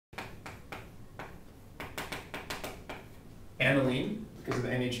aniline, because of the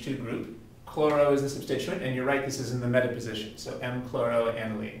NH2 group. Chloro is the substituent, and you're right, this is in the meta position. So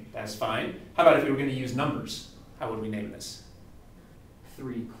M-chloroaniline, that's fine. How about if we were going to use numbers? How would we name this?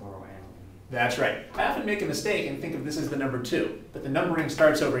 3-chloroaniline. That's right. I often make a mistake and think of this as the number 2, but the numbering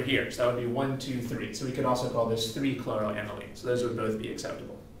starts over here, so that would be 1, 2, 3. So we could also call this 3-chloroaniline. So those would both be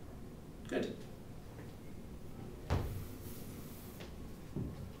acceptable. Good.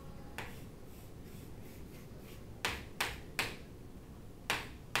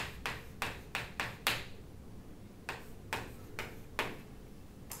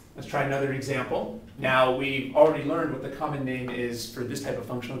 Let's try another example. Now, we've already learned what the common name is for this type of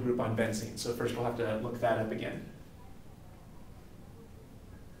functional group on benzene. So first we'll have to look that up again.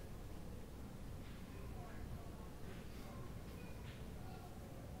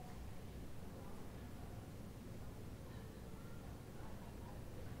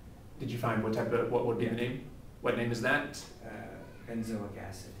 Did you find what would be the name? What name is that? Benzoic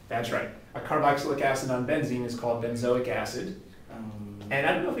acid. That's right. A carboxylic acid on benzene is called benzoic acid. And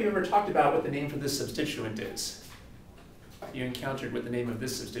I don't know if we've ever talked about what the name for this substituent is. You encountered what the name of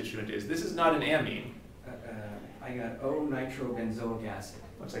this substituent is. This is not an amine. I got O-nitrobenzoic acid.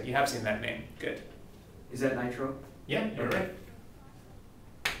 Looks like you have seen that name. Good. Is that nitro? Yeah, you're right.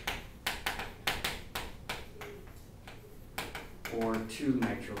 Or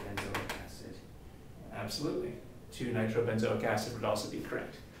 2-nitrobenzoic acid. Absolutely. 2-nitrobenzoic acid would also be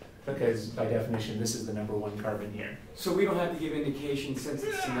correct, because by definition, this is the number 1 carbon here. So we don't have to give indication, since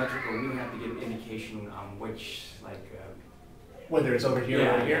it's symmetrical, we don't have to give indication on which, whether it's over here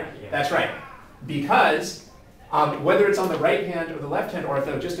or over here? Yeah. That's right. Because whether it's on the right hand or the left hand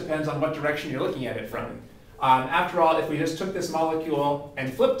ortho just depends on what direction you're looking at it from. After all, if we just took this molecule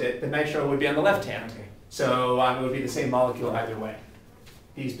and flipped it, the nitro would be on the left hand. Okay. So it would be the same molecule either way.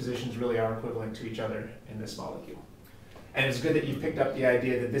 These positions really are equivalent to each other in this molecule. And it's good that you've picked up the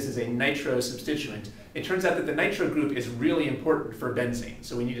idea that this is a nitro substituent. It turns out that the nitro group is really important for benzene,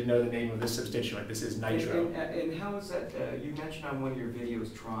 so we need to know the name of this substituent. This is nitro. And how is that, you mentioned on one of your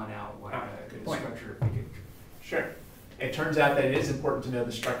videos drawn out what good the point. structure of the Sure. It turns out that it is important to know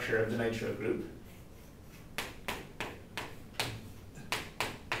the structure of the nitro group.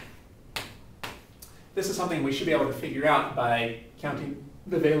 This is something we should be able to figure out by counting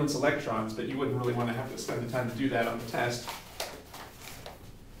the valence electrons, but you wouldn't really want to have to spend the time to do that on the test.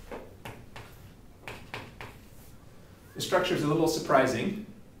 The structure is a little surprising.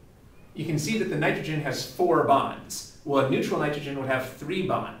 You can see that the nitrogen has 4 bonds. Well, a neutral nitrogen would have 3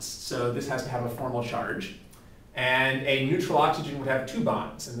 bonds, so this has to have a formal charge. And a neutral oxygen would have 2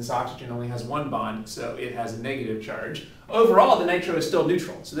 bonds, and this oxygen only has 1 bond, so it has a negative charge. Overall, the nitro is still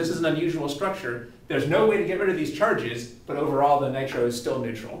neutral, so this is an unusual structure. There's no way to get rid of these charges, but overall the nitro is still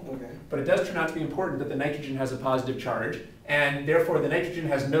neutral. Okay. But it does turn out to be important that the nitrogen has a positive charge, and therefore the nitrogen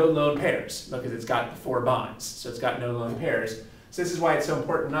has no lone pairs, because it's got 4 bonds, so it's got no lone pairs. So this is why it's so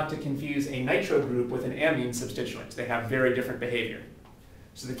important not to confuse a nitro group with an amine substituent. They have very different behavior.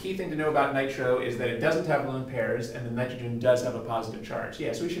 So the key thing to know about nitro is that it doesn't have lone pairs, and the nitrogen does have a positive charge.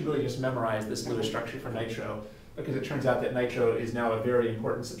 Yeah, so we should really just memorize this Lewis structure for nitro, because it turns out that nitro is now a very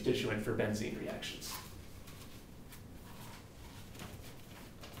important substituent for benzene reactions.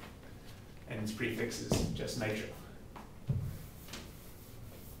 And its prefix is just nitro.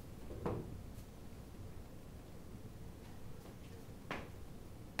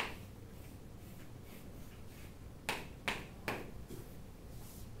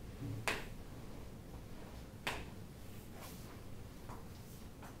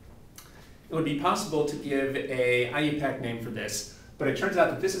 It would be possible to give a IUPAC name for this, but it turns out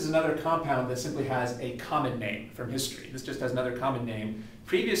that this is another compound that simply has a common name from history. This just has another common name.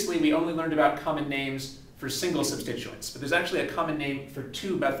 Previously, we only learned about common names for single substituents, but there's actually a common name for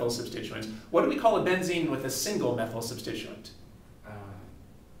 2 methyl substituents. What do we call a benzene with a single methyl substituent?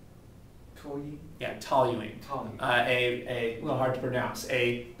 Toluene? Yeah, toluene. A little hard to pronounce.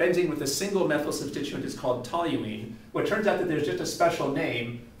 A benzene with a single methyl substituent is called toluene. Well, it turns out that there's just a special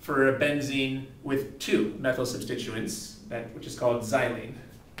name for a benzene with 2 methyl substituents, which is called xylene.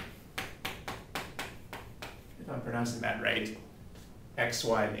 If I'm pronouncing that right.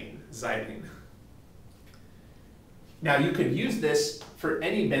 XY-lene, xylene. Now you could use this for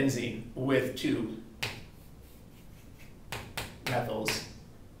any benzene with 2 methyls.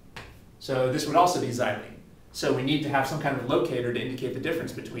 So this would also be xylene. So we need to have some kind of locator to indicate the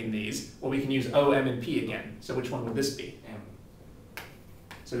difference between these. Well, we can use O, M, and P again. So which one would this be? M.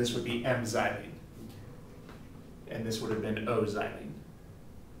 So this would be M-xylene. And this would have been O-xylene.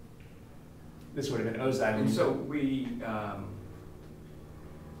 This would have been O-xylene. And so we,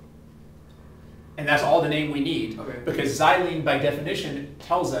 And that's all the name we need, Okay. because xylene by definition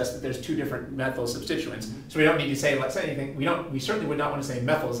tells us that there's two different methyl substituents. So we don't need to say, let's say anything, we certainly would not want to say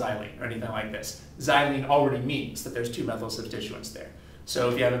methylxylene or anything like this. Xylene already means that there's two methyl substituents there. So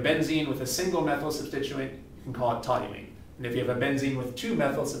if you have a benzene with a single methyl substituent, you can call it toluene. And if you have a benzene with two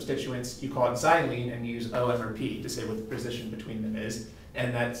methyl substituents, you call it xylene and use OM or P to say what the position between them is.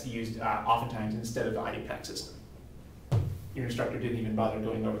 And that's used oftentimes instead of the IUPAC system. Your instructor didn't even bother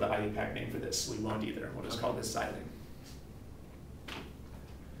going over the IUPAC name for this, so we won't either. We'll just call this xylene.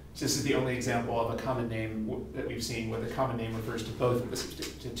 So this is the only example of a common name that we've seen where the common name refers to both of the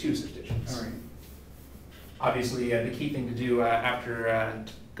two substituents. All right. Obviously, the key thing to do after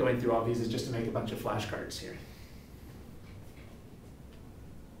going through all these is just to make a bunch of flashcards here.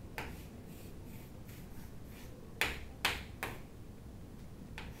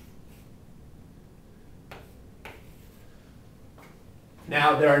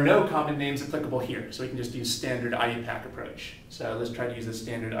 Now, there are no common names applicable here, so we can just use standard IUPAC approach. So let's try to use a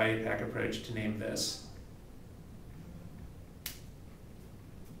standard IUPAC approach to name this.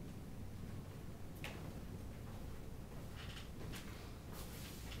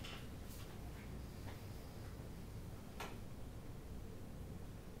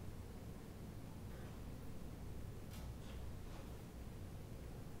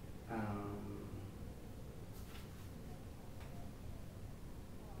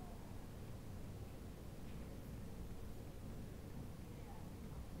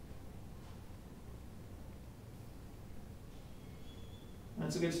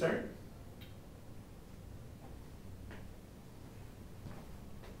 That's a good start.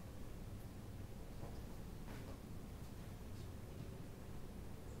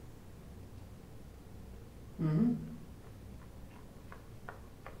 Mm-hmm.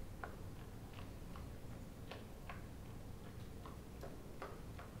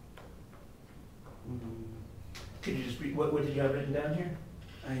 Could you just read, what did you have written down here?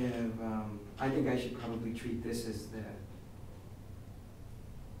 I have, I think I should probably treat this as the,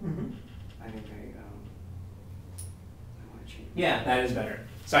 I think I want to change. Yeah, that is better.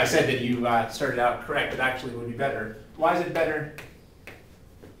 So I said that you started out correct, but actually it would be better. Why is it better?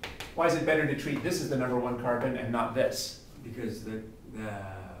 Why is it better to treat this as the number one carbon and not this? Because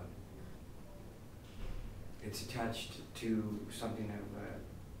it's attached to something of,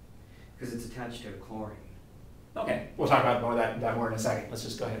 because it's attached to chlorine. Okay, we'll talk about that more in a second. Let's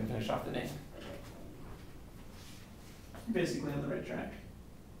just go ahead and finish off the name. You're basically on the right track.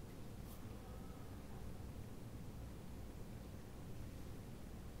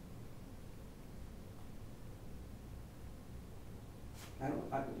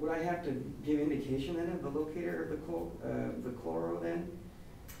 Would I have to give indication then of the locator of the chloro then?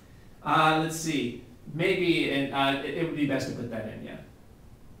 Let's see. Maybe, and it would be best to put that in, yeah.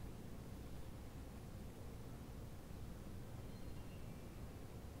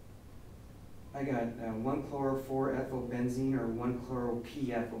 I got 1-chloro-4-ethylbenzene or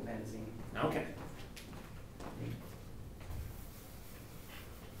 1-chloro-p-ethylbenzene. Okay.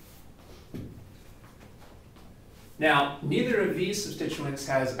 Now, neither of these substituents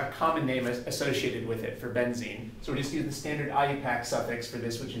has a common name associated with it for benzene, so we just use the standard IUPAC suffix for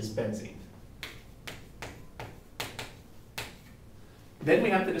this, which is benzene. Then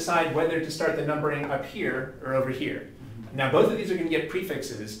we have to decide whether to start the numbering up here or over here. Now, both of these are going to get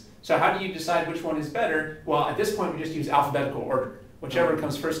prefixes, so how do you decide which one is better? Well, at this point, we just use alphabetical order. Whichever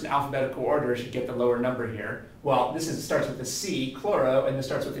comes first in alphabetical order should get the lower number here. Well, starts with a C, chloro, and this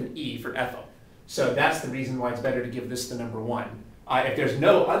starts with an E for ethyl. So that's the reason why it's better to give this the number one. If there's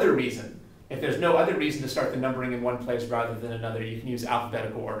no other reason to start the numbering in one place rather than another, you can use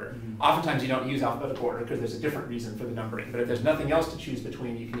alphabetical order. Oftentimes you don't use alphabetical order because there's a different reason for the numbering, but if there's nothing else to choose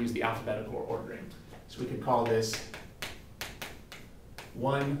between, you can use the alphabetical ordering. So we could call this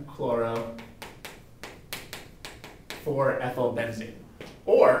 1-chloro-4-ethylbenzene.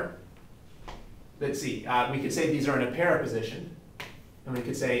 Or, let's see, we could say these are in a para position, and we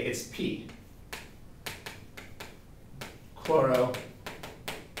could say it's P.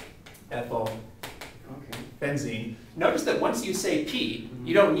 Chloro-ethyl-benzene. Notice that once you say P,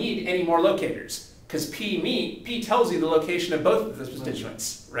 you don't need any more locators, because P tells you the location of both of the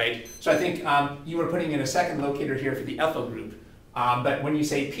constituents, right? So I think you were putting in a second locator here for the ethyl group, but when you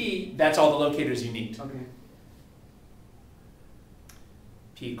say P, that's all the locators you need. Okay.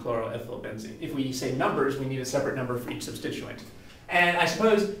 P chloroethylbenzene. If we say numbers, we need a separate number for each substituent. And I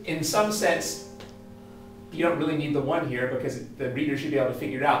suppose in some sense, you don't really need the 1 here because the reader should be able to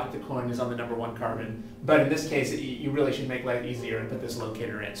figure out that the chlorine is on the number 1 carbon. But in this case, you really should make life easier and put this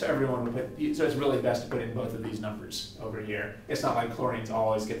locator in. So everyone would put, so it's really best to put in both of these numbers over here. It's not like chlorines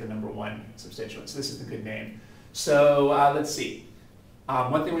always get the number 1 substituent. So this is the good name. So let's see.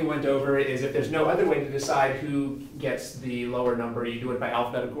 One thing we went over is if there's no other way to decide who gets the lower number, you do it by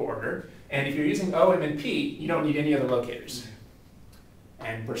alphabetical order. And if you're using O, M, and P, you don't need any other locators.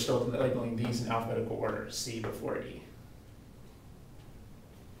 And we're still labeling these in alphabetical order, C before E.